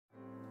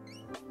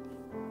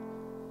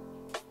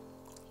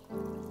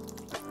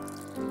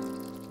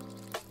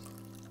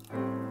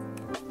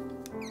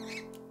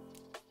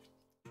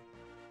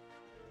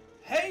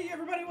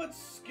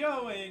What's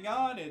going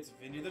on? It's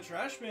Vindy the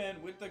Trashman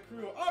with the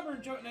crew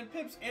Auburn, Jotun, and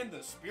Pips, and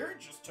the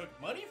Spirit just took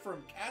money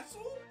from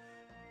Castle,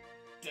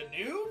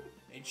 Danube,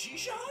 and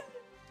Shishan?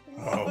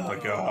 Oh my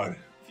god.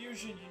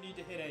 Fusion, you need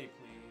to hit A,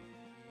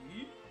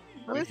 please.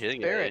 Who is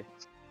Spirit?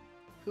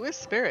 Who is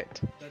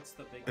Spirit? That's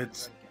the big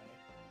It's-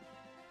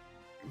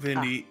 red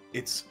guy. Vindy,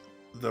 it's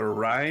the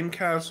Rhine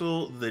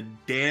Castle, the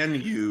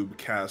Danube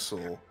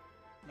Castle.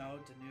 No,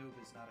 Danube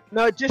is not a castle.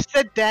 No, it just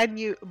said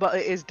Danube, but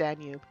it is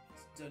Danube.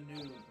 It's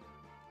Danube.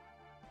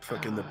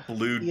 Fucking the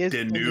blue He is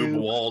Danube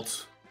Danube.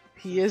 waltz.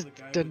 He is The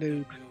guy with the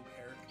Danube. haircut.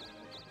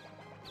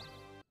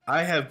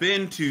 I have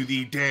been to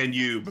the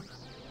Danube.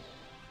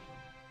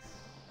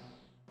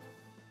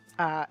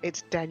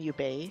 It's Danube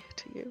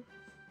to you.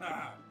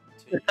 Ah,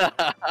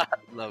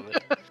 Love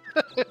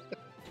it.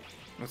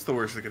 What's the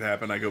worst that could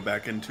happen? I go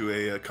back into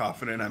a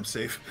coffin and I'm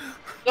safe.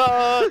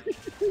 No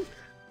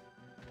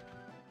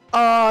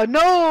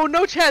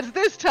chance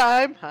this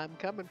time. I'm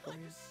coming for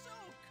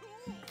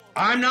you.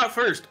 I'm not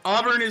first.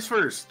 Auburn is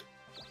first.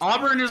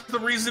 Auburn is the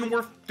reason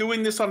we're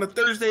doing this on a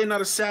Thursday and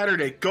not a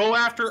Saturday. Go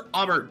after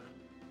Auburn.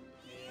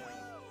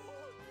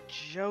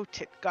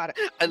 Jotit, got it.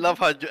 I love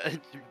how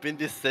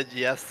Vindy said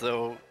yes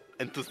so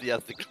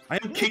enthusiastically. I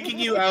am kicking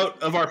you out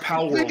of our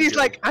pal world. Vindy's here.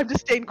 like, I'm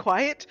just staying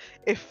quiet.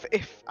 If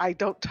I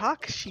don't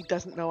talk, she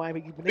doesn't know I'm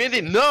even.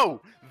 Vindy,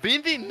 no!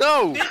 Vindy,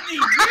 no! Vindy,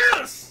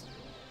 yes!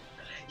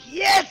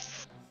 Yes!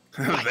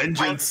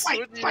 Vengeance.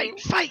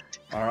 Fight!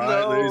 All right,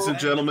 No. ladies and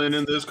gentlemen,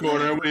 in this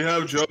corner we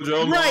have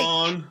JoJo Right.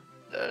 Mon.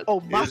 Oh,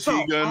 Is muscle.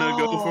 he gonna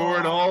go for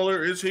it all,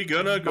 or is he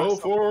gonna go Muscle.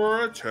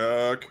 for a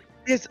check?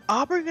 Is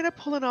Auburn gonna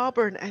pull an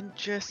Auburn and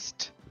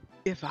just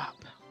give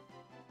up?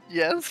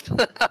 Yes.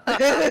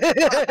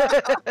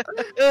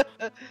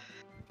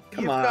 Come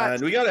You've got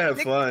on, we gotta have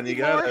 60 fun. You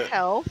more gotta,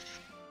 health.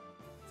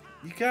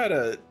 you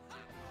gotta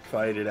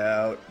fight it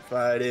out.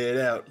 Fight it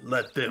out.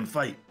 Let them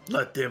fight.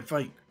 Let them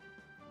fight.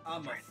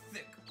 I'm a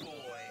thick boy.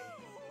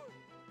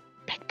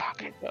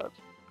 Pickpocket. God.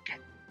 Okay,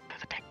 to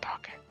the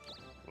pickpocket.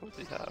 What does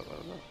he have? I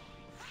don't know.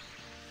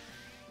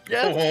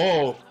 Yes!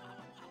 Oh,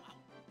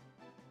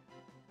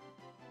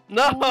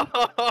 No!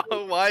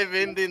 Why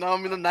Vindy? Now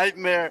I'm in a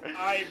nightmare.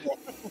 I'm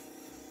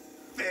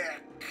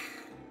thick.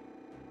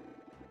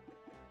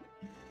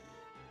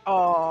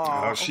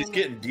 Oh, she's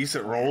getting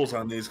decent rolls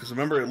on these. Because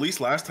remember, at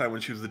least last time when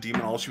she was the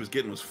demon, all she was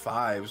getting was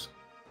 5s.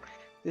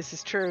 This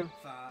is true.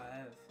 5.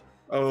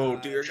 Oh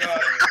Five. dear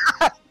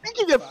God.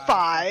 Speaking of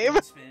 5,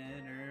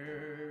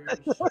 Spinners.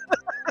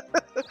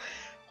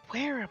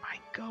 where am I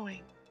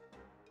going?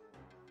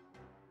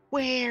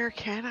 Where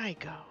can I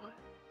go?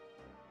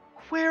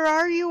 Where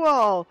are you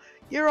all?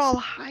 You're all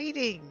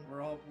hiding.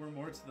 We're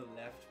more to the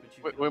left, but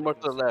you. We're more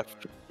to the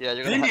left. Yeah,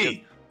 you're gonna have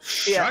Vindy,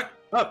 shut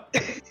up.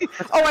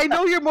 Oh, I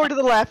know you're more to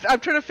the left. I'm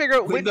trying to figure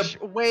out When which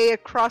way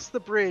across the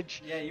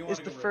bridge. Yeah, you want Is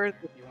to the go right further-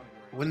 there. You want to go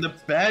right When the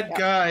bad Yeah.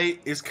 guy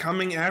is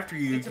coming after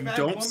you, It's a you bad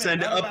don't woman,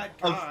 send not a up bad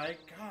a. guy.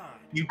 God.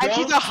 You And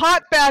she's don't. a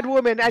hot bad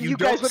woman, and You you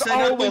guys don't would set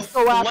up a always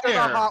go after the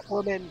flare. hot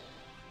woman.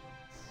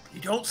 You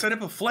don't set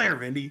up a flare,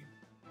 Vindy.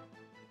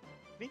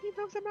 Maybe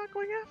knows I'm not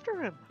going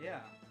after him. Yeah.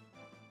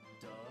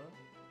 Duh.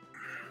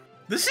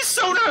 This is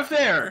so not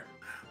fair.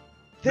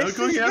 This Not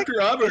going is the-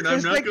 after Auburn. I'm This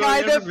is not the going guy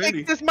after that Vindy.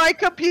 fixes my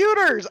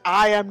computers.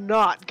 I am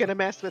not gonna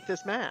mess with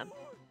this man.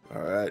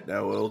 All right,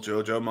 now will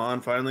JoJo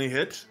Mon finally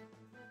hit?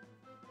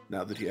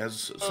 Now that he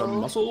has some Oh.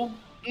 muscle.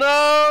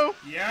 No!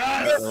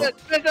 Yes.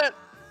 Uh-oh.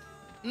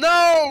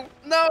 No!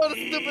 No! The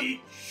stupid.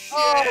 Eat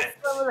Oh, shit.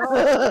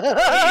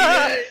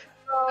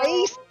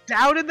 Face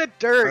down in the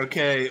dirt.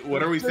 Okay,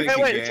 what are we Wait,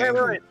 thinking, wait, gang?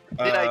 wait.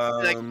 Did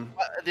Um,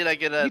 I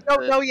get a? You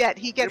don't know yet.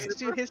 He gets to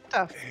do his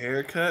stuff.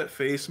 haircut,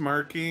 face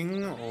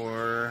marking,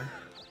 or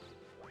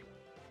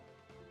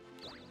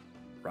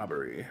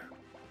robbery?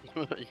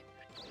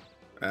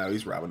 Oh,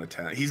 he's robbing a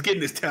town. He's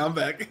getting his town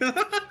back.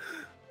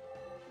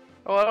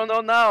 Oh, I don't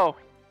know now.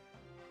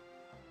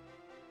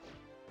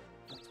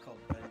 It's called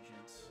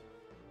vengeance.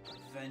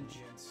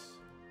 Vengeance.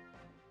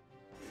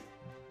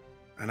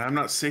 And I'm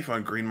not safe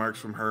on green marks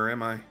from her,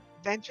 am I?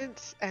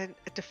 Vengeance and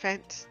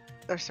defense.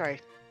 Or sorry.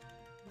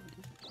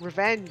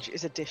 Revenge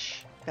is a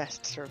dish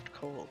best served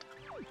cold.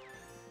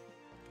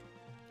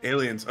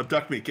 Aliens,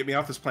 abduct me. Get me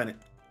off this planet.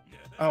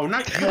 Oh,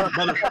 not you,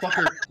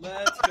 motherfucker.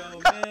 Let's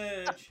go,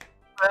 Mitch.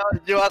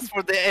 Well, you asked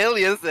for the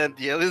aliens, and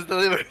the aliens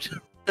delivered.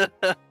 4,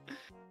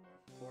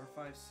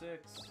 5,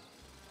 6.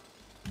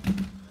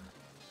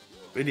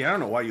 Vinny, I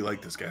don't know why you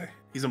like this guy.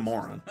 He's a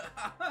moron.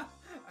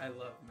 I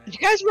love You Mitch.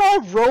 guys are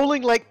all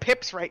rolling like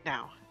pips right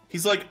now.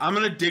 He's like, I'm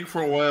gonna dig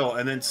for oil,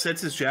 and then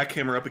sets his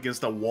jackhammer up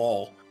against a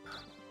wall.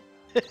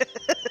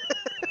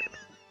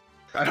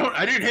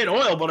 I didn't hit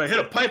oil, but I hit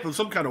a pipe of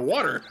some kind of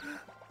water.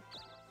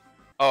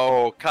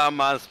 Oh, come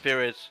on,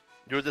 Spirit.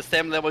 You're the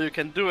same level, you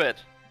can do it.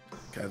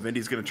 Okay,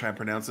 Vindy's gonna try and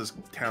pronounce this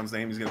town's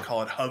name. He's gonna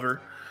call it Hover.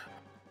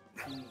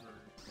 Hoover.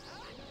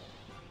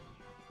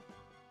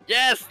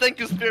 Yes, thank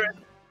you, Spirit.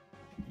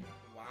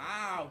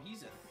 Wow,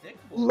 he's a thick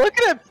boy. Look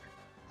at him,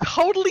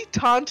 totally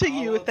taunting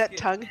you Oh, with that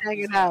let's tongue get- hanging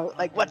he's got out.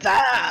 Like, what's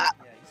 120. up?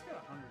 Yeah, he's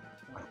got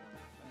 121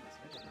 defense.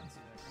 I did not see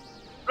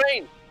that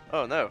coming. Rain.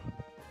 Oh no.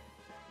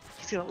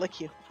 He's gonna lick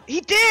you.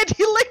 He did!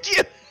 He licked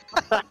you!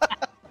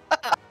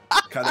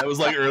 God, that was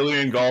like earlier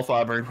in golf,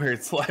 Auburn, where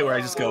it's like where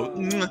I just go,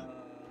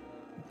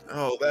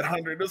 oh, that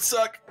 100 would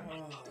suck.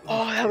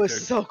 Oh, that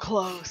was so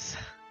close.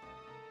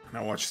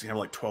 Now watch, you have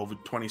like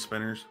 12, 20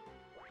 spinners.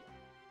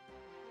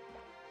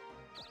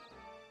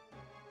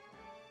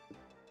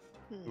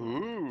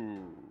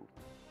 Ooh.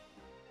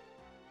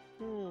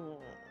 Hmm.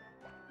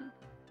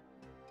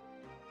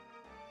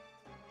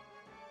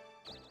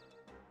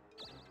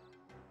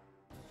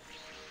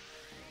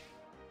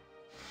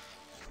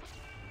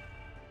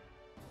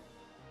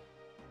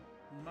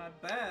 My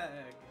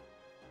bag.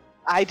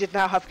 I did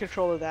not have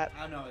control of that.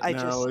 I know. I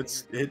No,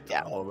 just- it's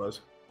yeah. all of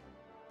us.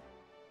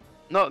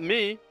 Not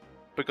me,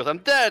 because I'm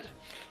dead.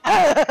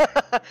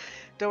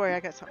 Don't worry, I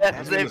got something.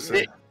 That's gonna better.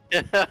 say-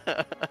 me.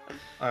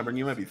 Auburn,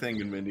 you might be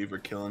thanking Vindy for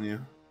killing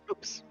you.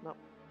 Oops, no.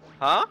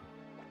 Huh?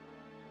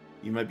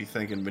 You might be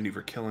thanking Vindy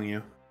for killing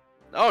you.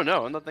 Oh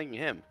no, I'm not thinking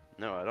him.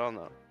 No, I don't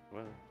know.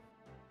 Well,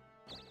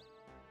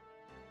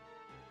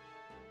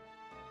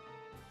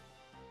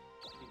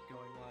 Keep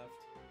going left.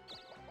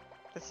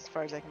 That's as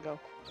far as I can go.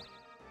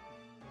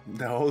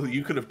 No,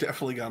 you could have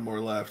definitely got more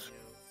left.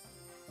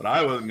 But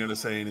I wasn't going to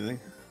say anything.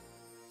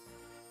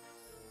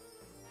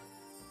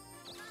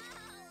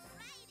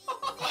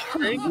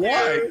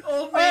 Why?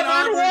 Old man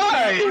Auburn, Auburn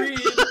why? agreed.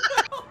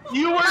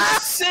 You were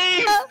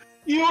safe!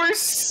 You were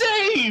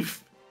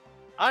safe!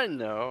 I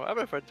know. I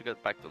prefer to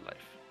get back to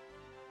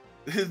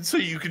life. So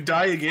you could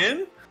die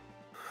again?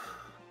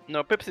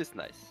 No, Pips is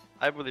nice.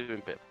 I believe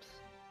in Pips.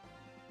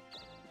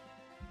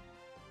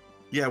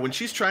 Yeah, when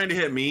she's trying to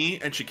hit me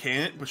and she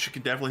can't, but she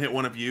can definitely hit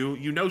one of you,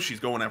 you know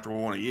she's going after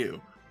one of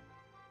you.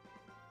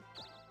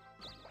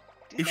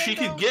 If she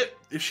could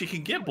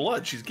get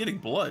blood, she's getting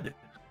blood.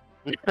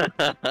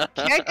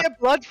 Can't get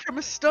blood from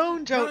a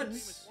stone, Jotun.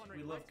 Guts.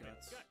 We love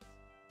guts.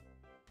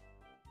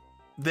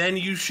 Then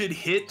you should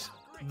hit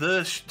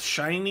the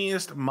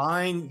shiniest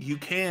mine you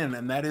can,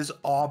 and that is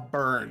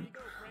Auburn.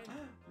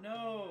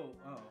 No.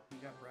 Oh, you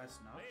got breast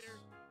nuts.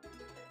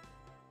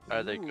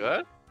 Are they Ooh.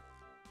 good?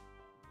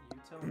 You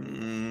tell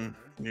me.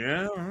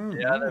 Yeah.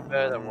 Yeah, they're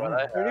better than what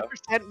I have.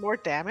 30% more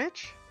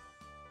damage?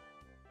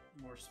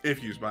 More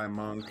If used by a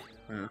monk.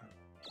 Yeah.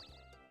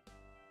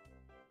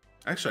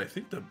 Actually, I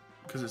think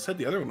because it said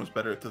the other one was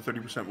better. The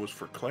 30% was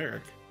for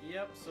cleric.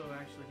 Yep. So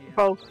actually, he has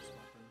Both. the first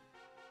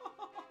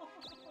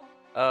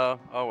weapon.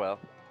 Oh well.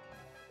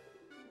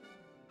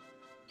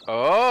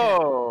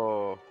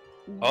 Oh!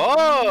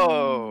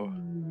 Oh!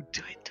 Ooh,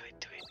 do it, do it,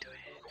 do it, do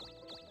it.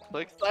 So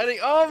exciting!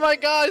 Oh my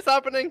god, it's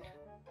happening!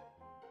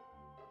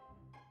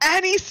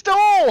 And he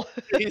stole!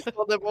 He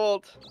stole the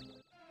bolt.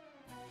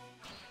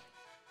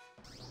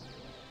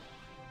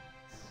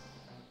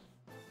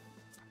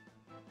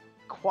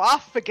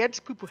 Quaff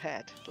against Poo Poo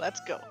Head. Let's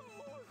go.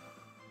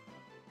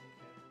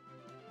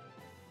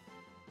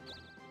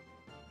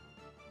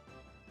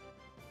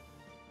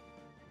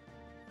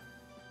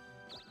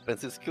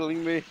 Vince is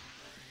killing me.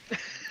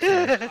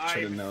 I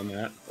should have known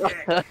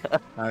that.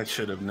 I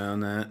should have known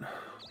that.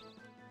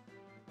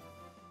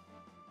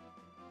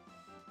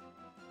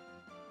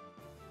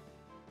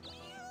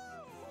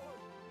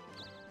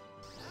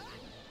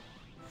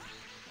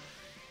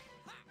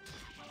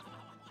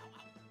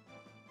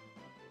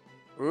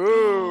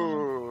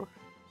 Ooh!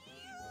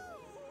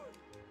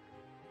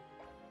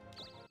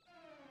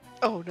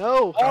 Oh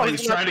no! Oh,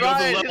 he's he's trying to go for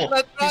the he's level.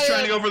 not He's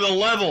trying to trying. go for the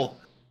level.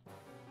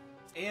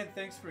 And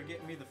thanks for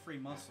getting me the free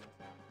muscle.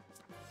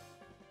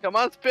 Come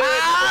on, Spirit!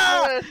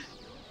 Ah! do it!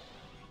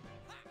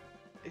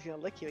 He's gonna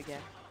lick you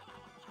again.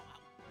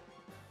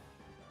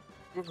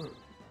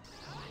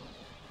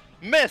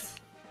 Miss!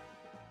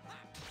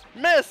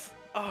 Miss!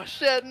 Oh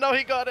shit, no,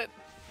 he got it!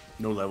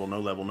 No level, no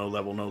level, no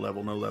level, no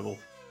level, no level.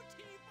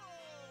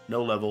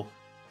 No level.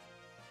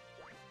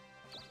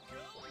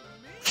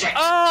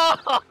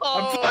 Oh!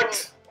 I'm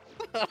fucked.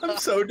 I'm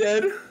so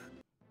dead.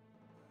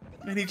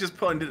 And he just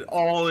pumped it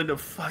all into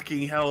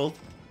fucking health.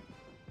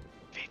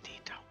 Vindy,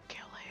 don't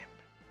kill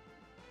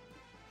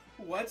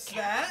What's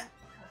that?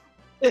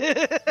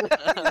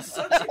 You're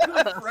such a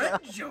good friend,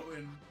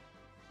 Jotun.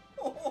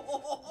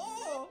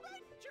 Oh,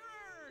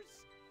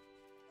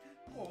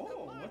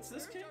 what's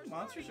this king?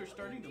 Monsters are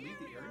starting to leave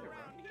the area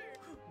around here.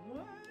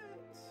 What?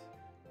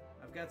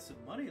 I've got some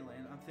money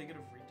laying. I'm thinking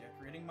of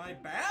redecorating my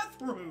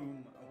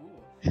bathroom.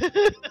 Ooh.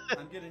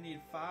 I'm gonna need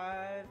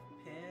 5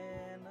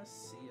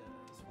 panaceas.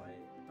 Why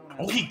don't I?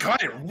 Oh, he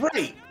got it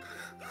right.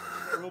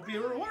 There will be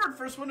a reward.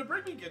 First one to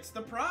bring me gets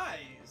the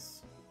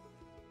prize.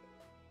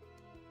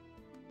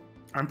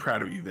 I'm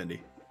proud of you, Vindy.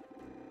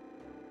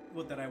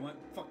 What, that I went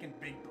fucking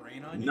big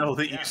brain on you? No,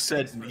 that Yeah, you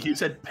said thanks for you that.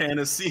 said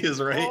panaceas,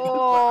 right? But I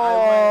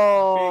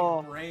Oh!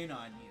 went big brain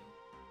on you.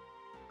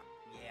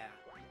 Yeah.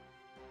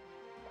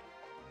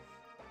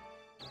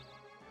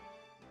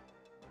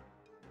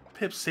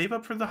 Pip, save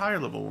up for the higher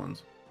level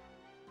ones.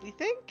 You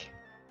think?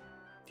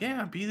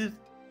 Yeah, be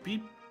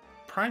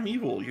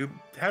primeval. You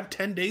have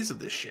 10 days of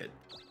this shit.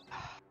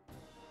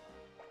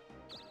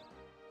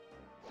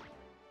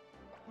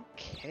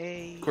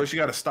 Okay. Of course, you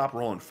got to stop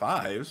rolling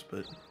 5s,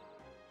 but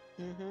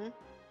Mm-hmm.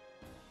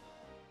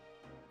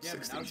 Yeah,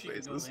 but now 16 she can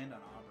go spaces. land on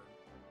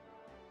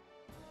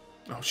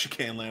Auburn. Oh, she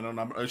can't land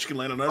on. Oh, she can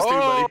land on us too,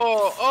 buddy.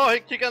 Oh,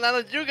 he can land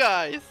on you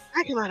guys.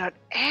 I can land on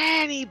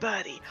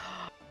anybody.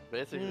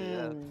 Basically,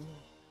 yeah.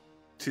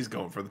 She's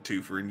going for the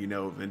twofer, and you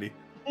know it, Vindy.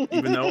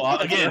 Even though,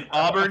 again,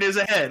 Auburn is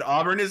ahead.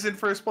 Auburn is in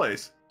first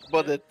place.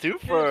 But the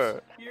twofer.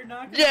 Pips, you're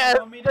not gonna Yes,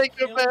 allow me to thank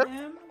you, kill Pips.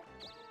 him?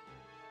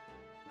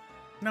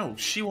 No,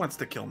 she wants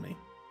to kill me.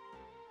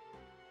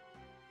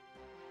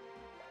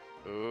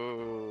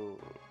 Ooh.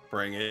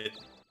 Bring it.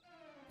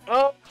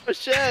 Oh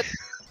shit!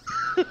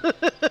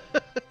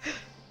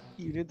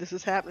 You knew this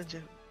was happening,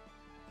 Jim.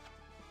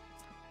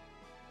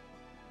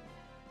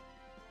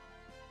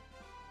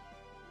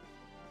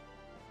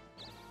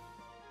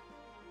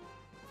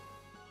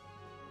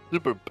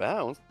 Super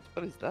bounce?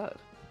 What is that?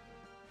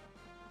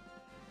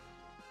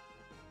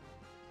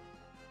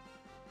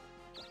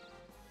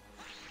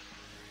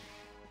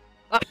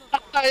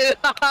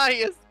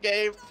 I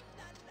escaped!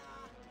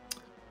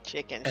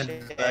 Chicken And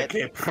shit. like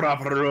a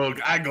proper rogue,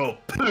 I go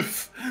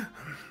poof.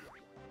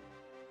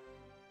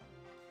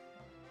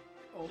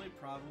 Only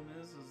problem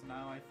is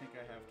now I think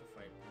I have to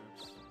fight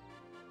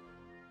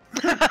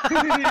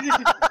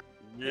Pips.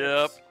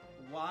 Yep. Pips,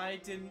 why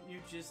didn't you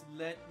just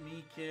let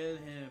me kill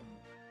him?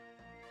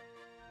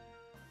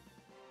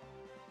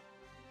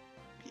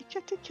 You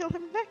get to kill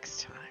him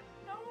next time.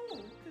 No,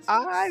 'cause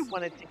I he's-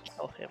 wanted to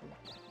kill him.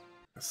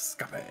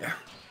 Scape.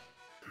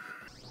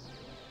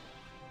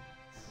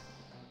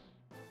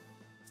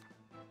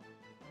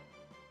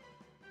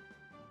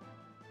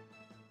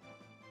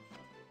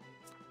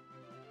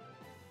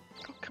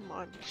 Oh, come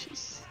on.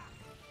 She's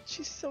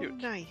so Cute.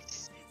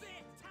 nice.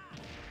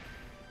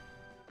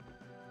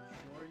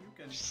 Sure, you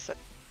can. She's such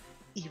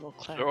evil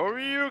clown. Sure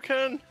you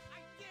can.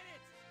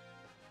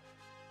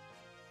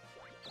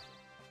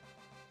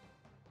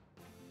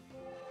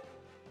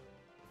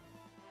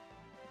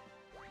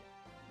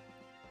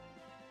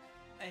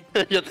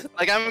 Hey, You're just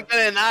like, I'm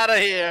getting out of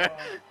here.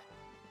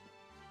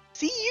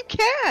 See, you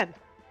can.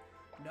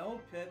 No,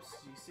 Pips.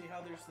 You see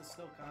how there's the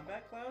still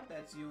combat cloud?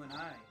 That's you and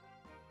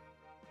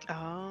I.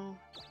 Oh.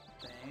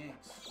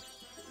 Thanks.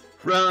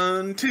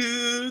 Run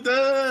to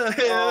the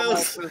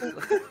hills.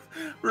 Oh,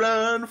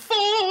 Run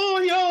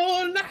for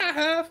your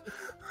life.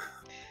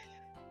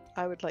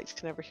 I would like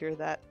to never hear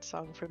that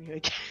song from you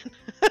again.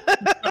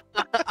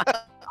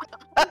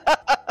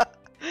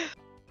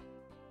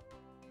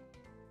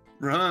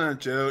 Run,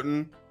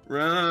 Jotun.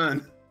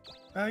 Run.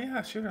 Oh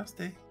yeah, sure, I'll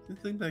stay.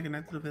 It seems like a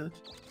nice little village.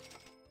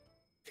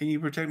 Can you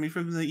protect me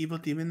from the evil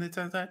demon that's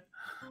outside?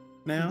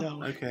 No?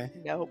 No. Okay.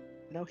 Nope.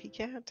 No, he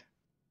can't.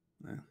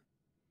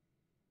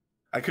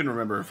 I couldn't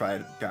remember if I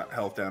had got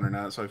health down or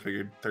not, so I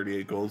figured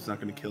 38 gold is not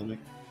going to kill me.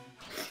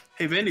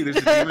 Hey, Vindy, there's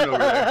a demon over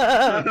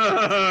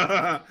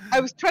there. I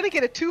was trying to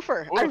get a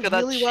twofer. Oh, I look at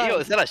that really shield.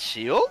 was. Is that a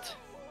shield?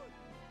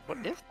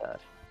 What is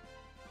that?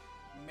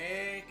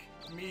 Make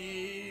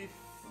me.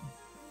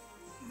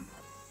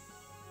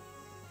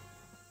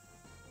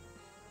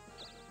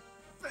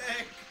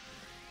 Thick.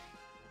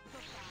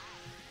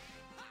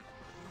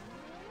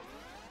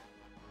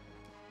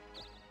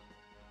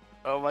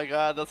 Oh my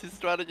god, that's his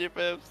strategy,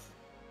 Pips.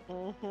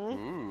 Mm-hmm.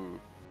 Ooh.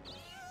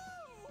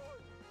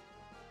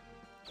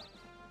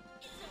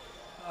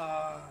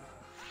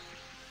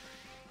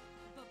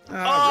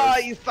 Oh,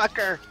 you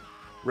fucker!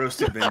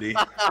 Roasted Vindy.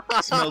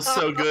 Smells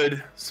so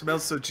good.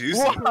 Smells so juicy.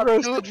 What?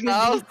 Roasted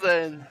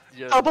 2000!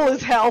 Yeah. Double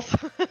his health.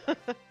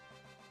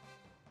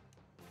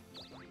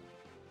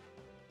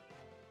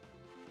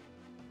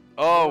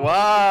 Oh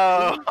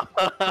wow!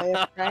 I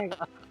am Frank.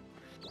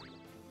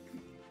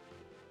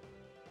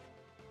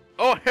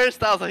 Oh,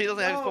 hairstyle, so he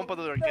doesn't have his phone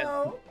again.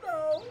 No,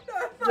 no,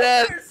 not my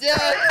Yes, hairstyle.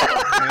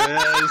 yes!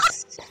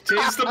 Yes.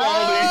 Chase the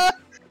baldy.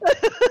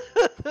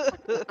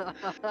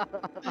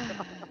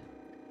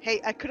 Hey,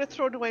 I could have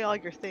thrown away all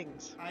your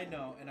things. I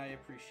know, and I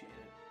appreciate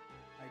it.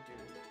 I do.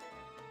 Very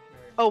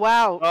Oh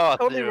wow, Oh,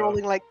 totally dear.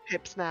 rolling like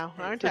Pips now,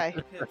 Hey, aren't I?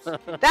 Pips,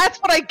 That's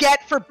what I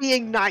get for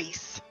being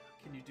nice.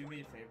 can you do me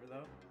a favor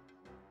though?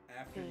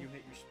 After you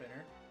hit your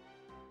spinner,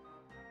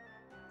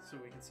 so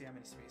we can see how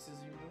many spaces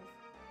you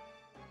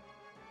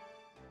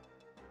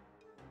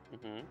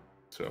move. Mhm.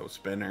 So,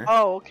 spinner.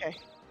 Oh, okay.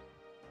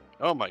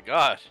 Oh my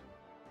gosh.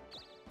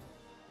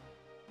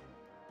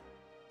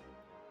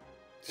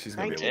 She's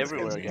going to be 19 able to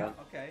Everywhere get me. again.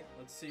 Okay,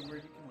 let's see where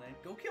you can land.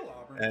 Go kill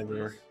Auburn.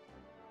 Everywhere. Please.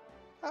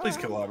 Please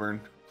kill Auburn.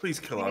 Please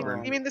kill You mean-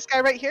 Auburn. You mean this guy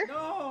right here?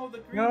 No, the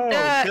green. No,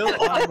 Yeah. kill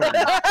Auburn.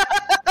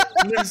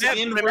 He lives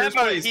in first Remember,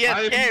 place. he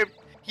escaped.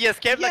 He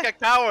escaped like Yeah. a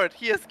coward.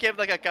 He escaped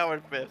like a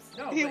coward, Pips.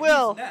 No, He but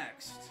will. He's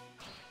next.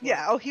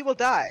 Yeah. Oh, he will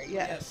die.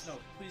 Yes. Yes. No.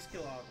 Please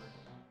kill Auburn.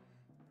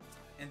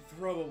 And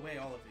throw away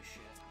all of his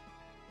shit.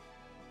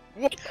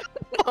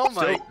 Oh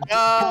my So,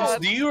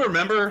 god. do you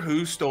remember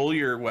who stole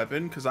your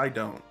weapon? Because I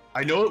don't.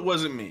 I know it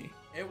wasn't me.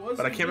 It wasn't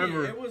But I can't me,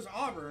 remember. It was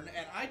Auburn,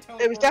 and I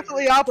teleported It was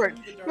definitely her Auburn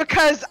into the dark-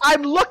 because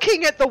I'm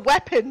looking at the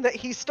weapon that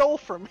he stole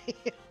from me.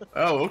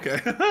 Oh,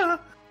 okay. Well,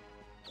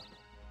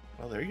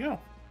 there you go.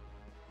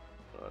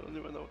 I don't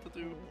even know what to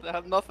do. I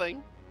have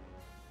nothing.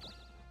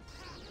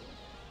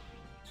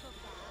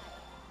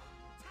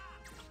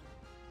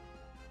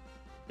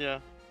 Yeah.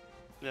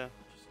 Yeah.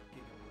 Just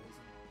giga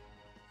blazing.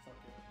 Fuck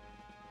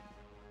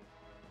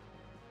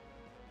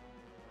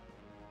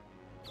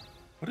it.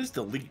 What is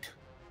delete?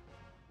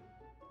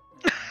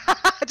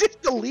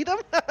 Just delete them.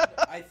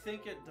 I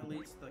think it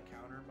deletes the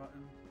counter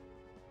button.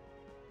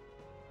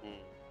 Mm.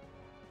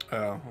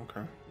 Oh,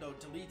 okay. No, it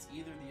deletes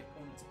either the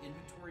opponent's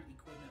inventory,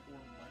 equipment, or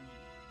money.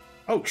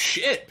 Oh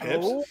shit,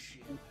 Pips. Oh.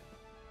 Shit.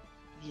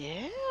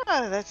 Yeah,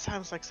 that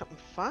sounds like something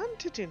fun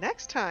to do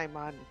next time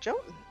on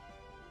Jotun.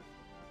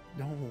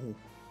 No.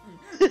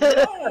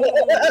 No!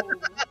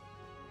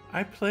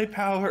 I play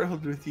Power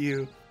World with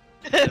you.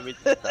 Let me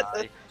just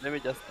die. Let me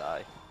just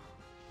die.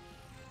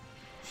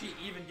 She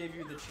even gave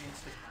you the chance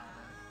to counter.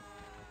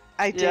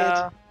 I did.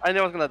 Yeah, I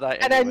knew I was gonna die.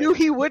 And I anyway. knew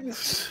he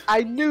wouldn't.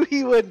 I knew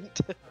he wouldn't.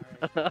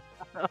 Alright.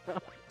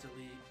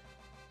 Delete.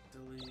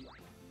 Delete.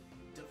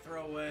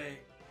 Throw away.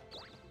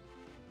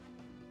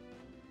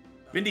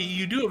 Vindy,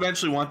 you do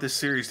eventually want this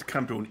series to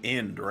come to an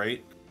end,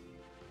 right?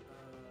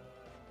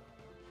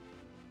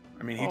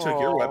 I mean, he took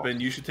your Aw. weapon,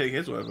 you should take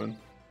his weapon.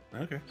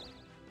 Okay.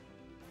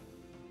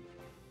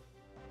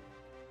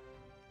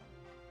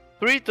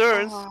 3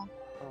 turns. Aw.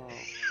 Oh.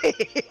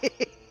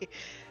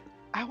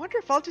 I wonder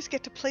if I'll just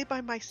get to play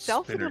by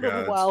myself Spinner in a little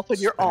gods, while when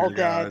you're all spinner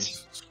dead.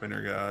 gods,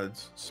 Spinner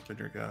gods,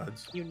 spinner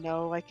gods. You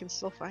know I can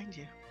still find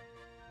you.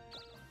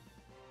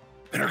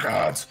 Spinner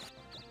gods!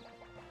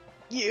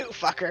 You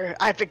fucker.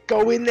 I have to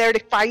go in there to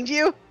find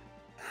you?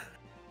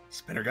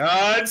 Spinner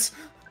gods!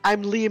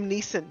 I'm Liam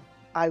Neeson.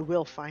 I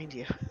will find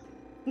you.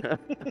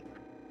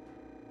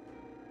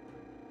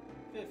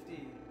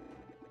 50.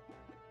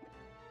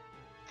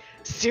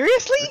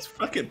 Seriously? It's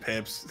fucking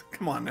Pips.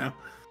 Come on now.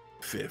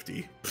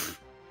 50. Pfft.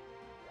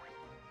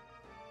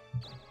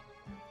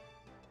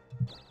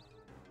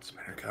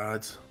 Spinner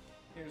gods.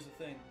 Here's the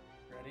thing.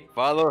 Ready?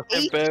 Follow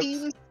him, Pip.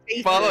 18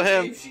 spaces. Follow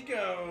him. Here she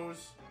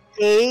goes.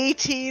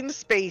 18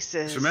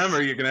 spaces. Just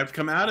remember, you're gonna have to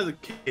come out of the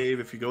cave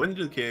if you go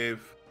into the cave.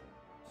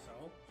 So?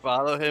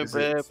 Follow him, Is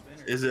it- Pip.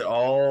 Spinner. Is it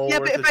all Yeah,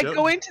 worth but if it, I Joe?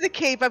 go into the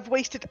cave, I've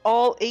wasted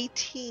all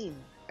 18.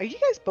 Are you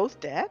guys both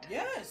dead?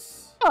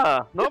 Yes!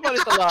 Ah,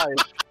 nobody's alive.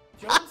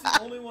 Jones the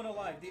only one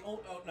alive. The oh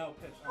no,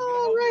 Pitch.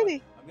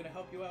 Alrighty. I'm gonna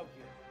help you out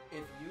here.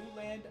 If you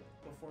land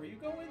before you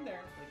go in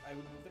there, like I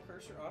would move the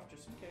cursor off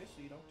just in case,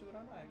 so you don't do it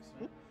on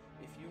accident.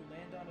 If you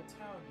land on a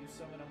town, you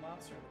summon a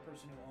monster. The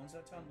person who owns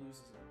that town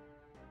loses it.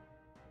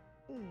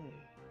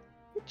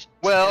 Which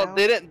Well, town?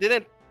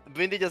 didn't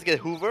Vindy just get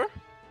Hoover?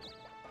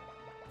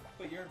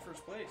 But you're in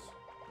first place.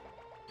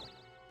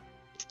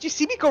 Did you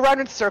see me go around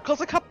in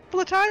circles a couple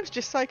of times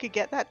just so I could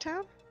get that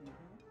town?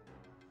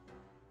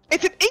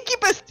 It's an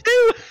incubus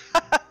too!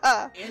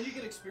 And you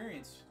get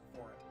experience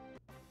for it.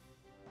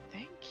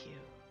 Thank you.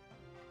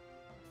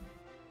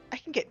 I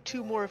can get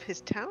 2 more of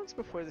his towns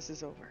before this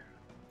is over.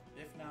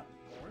 If not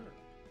more.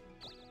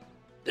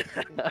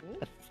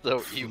 Mhm.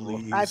 So evil.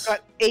 Please. I've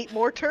got 8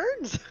 more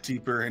turns.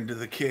 Deeper into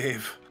the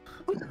cave.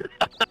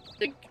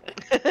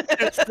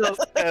 You're so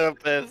scared of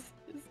this.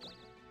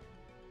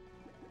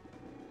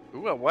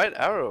 Ooh, a white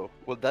arrow.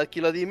 Will that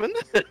kill a demon?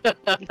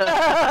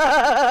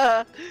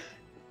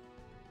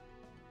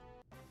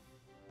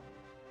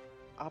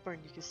 Auburn,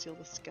 you can steal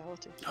the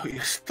skeleton. Oh,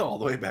 you're still all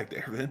the way back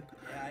there, Vin.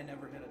 Yeah, I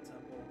never hit a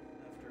temple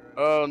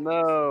after. Oh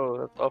no,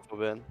 that's awful,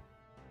 Ben.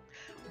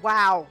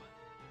 Wow.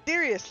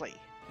 Seriously.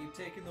 Keep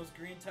taking those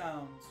green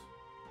towns.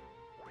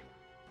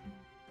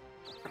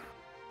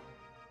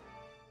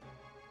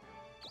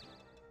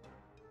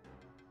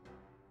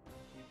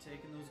 Keep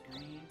taking those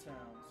green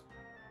towns.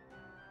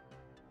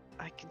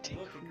 I can take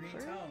Look, a green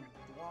Hoover. town.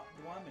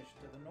 Dwamish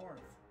to the north.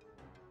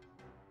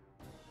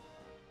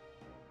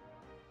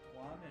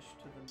 Dwamish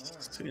to the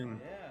north.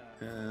 Seeing-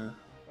 Yeah. Yeah.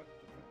 Fuck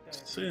that.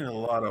 Seeing a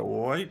lot of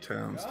white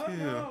towns, Oh, too.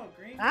 no,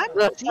 green I'm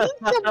towns. seeing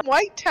some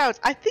white towns.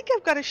 I think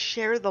I've got to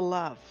share the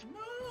love.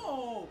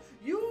 No!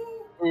 You!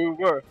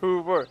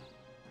 Hoover.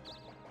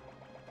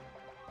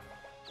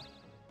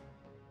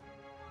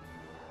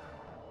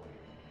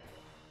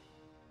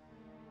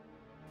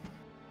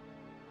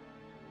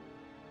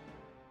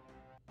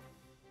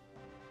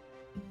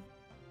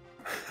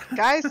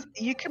 Guys,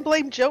 you can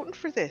blame Jotun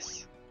for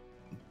this.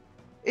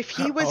 If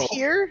he was Oh.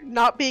 here,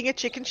 not being a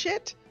chicken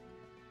shit,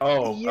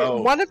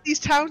 Oh, one of these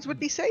towns would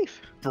be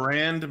safe.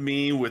 brand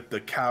me with the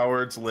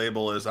coward's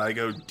label as I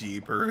go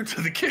deeper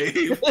into the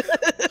cave.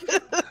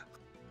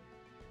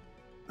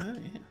 Oh,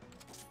 yeah.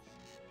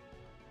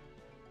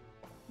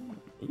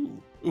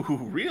 Ooh,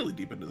 really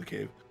deep into the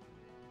cave.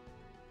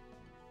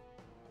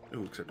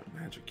 Ooh, except a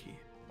magic key.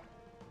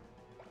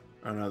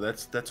 Oh no,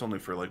 that's only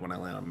for like when I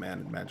land on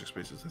magic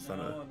spaces. That's No,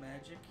 not a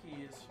magic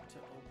key is to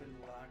open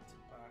locked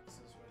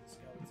boxes where the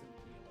skeleton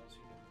key allows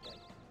you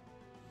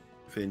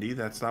to get. Vindy.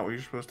 That's not what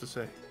you're supposed to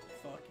say.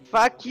 Fuck you.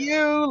 Fuck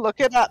you, look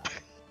it up.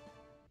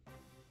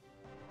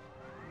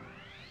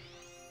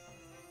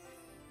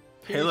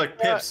 Hey, look,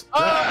 Pips.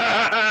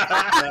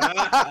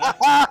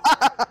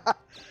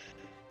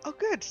 Oh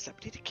good,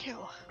 somebody to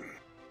kill.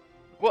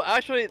 Well,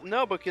 actually,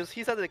 no, because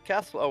he's at the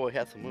castle. Oh, well, he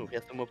has to move. He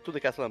has to move to the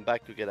castle and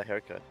back to get a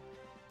haircut.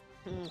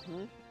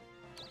 Mm-hmm.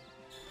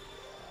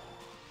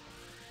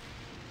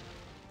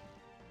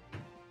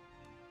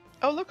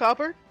 Oh, look,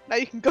 Auburn. Now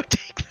you can go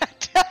take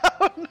that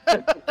down.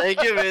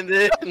 Thank you,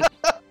 Vindy.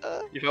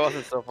 If I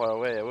wasn't so far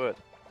away, I would.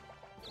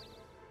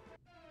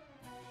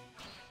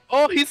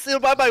 Oh, he's still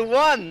by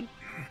 1!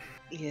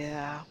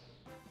 Yeah.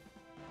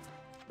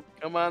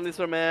 Come on,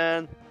 Lizard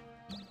Man.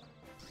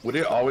 Would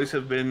it always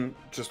have been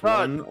just No.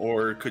 one,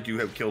 or could you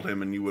have killed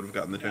him and you would have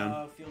gotten the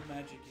town? Field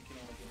magic, you can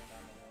only get it down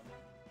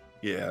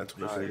to 1. Yeah, that's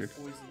what I figured.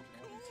 Poison, you can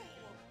only take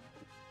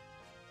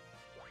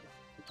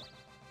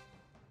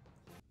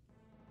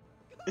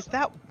it Is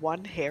that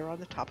one hair on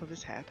the top of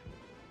his head?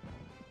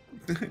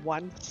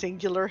 One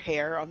singular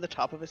hair on the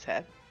top of his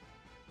head?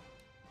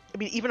 I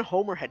mean, even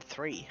Homer had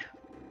 3.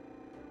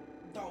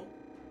 No.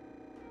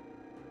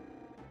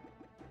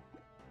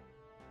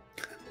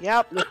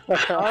 Yep.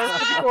 Of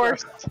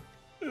course.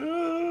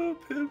 Oh,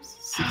 Pips.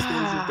 6 days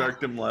of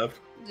darkdom left.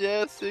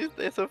 Yes, 6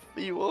 days of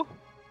evil.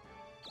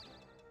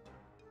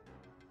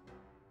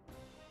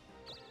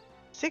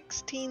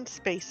 16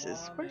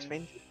 spaces. Where's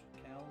Vindy?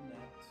 Calnet.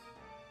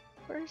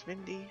 Where's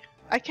Vindy?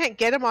 I can't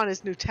get him on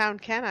his new town,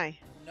 can I?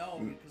 No,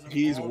 because I'm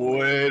He's all the way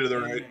way to the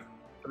beginning. right.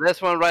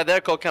 There's one right there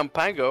called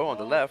Campango on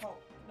the left. Oh,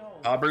 no.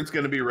 Auburn's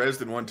gonna be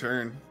rezzed in 1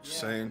 turn. Just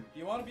Yeah. saying.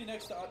 You want to be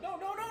next to? No!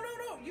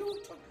 You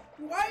took.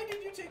 Why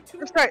did you take 2?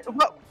 I'm sorry.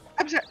 What?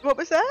 I'm sorry. What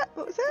was that?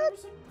 What was There that?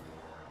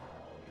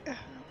 was,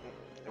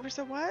 There was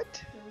a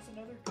what? there was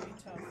another green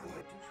town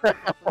for the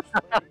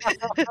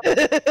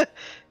first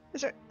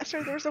place. I'm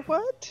sorry. There was a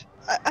what?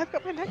 I've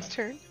got my next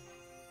turn.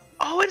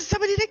 Oh, and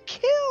somebody to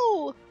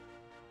kill.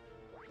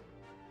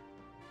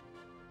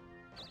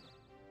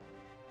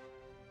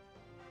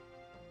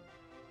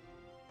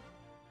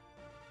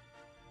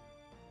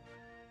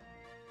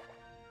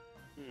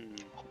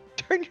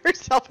 Turn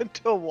yourself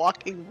into a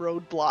walking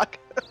roadblock.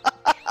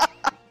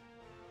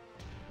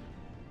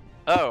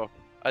 Oh,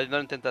 I did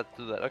not intend that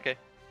to do that. Okay.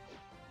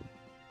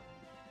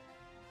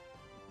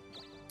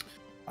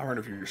 I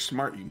wonder if you're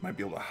smart, you might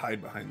be able to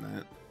hide behind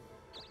that.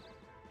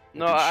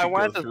 No, You I should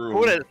wanted go to through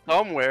put 'em. it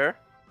somewhere.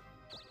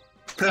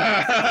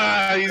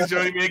 He's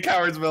joining me in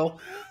Cowardsville.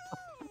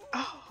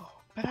 Oh,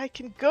 but I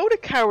can go to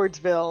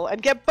Cowardsville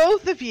and get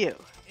both of you.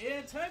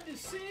 Yeah, time to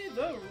see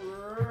the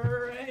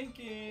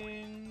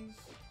rankings.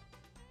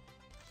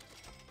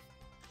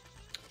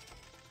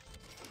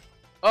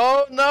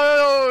 Oh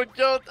no,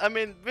 Joe! I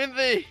mean,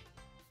 Vindy.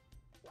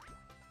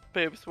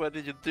 Pips, what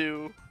did you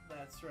do?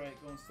 That's right,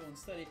 going slow and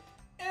steady.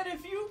 And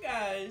if you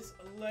guys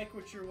like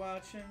what you're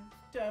watching,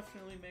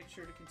 definitely make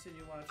sure to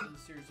continue watching the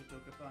series of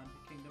Dokapon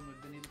Kingdom with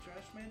Vinny the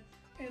Trashman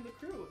and the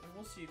crew. And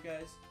we'll see you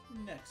guys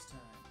next time.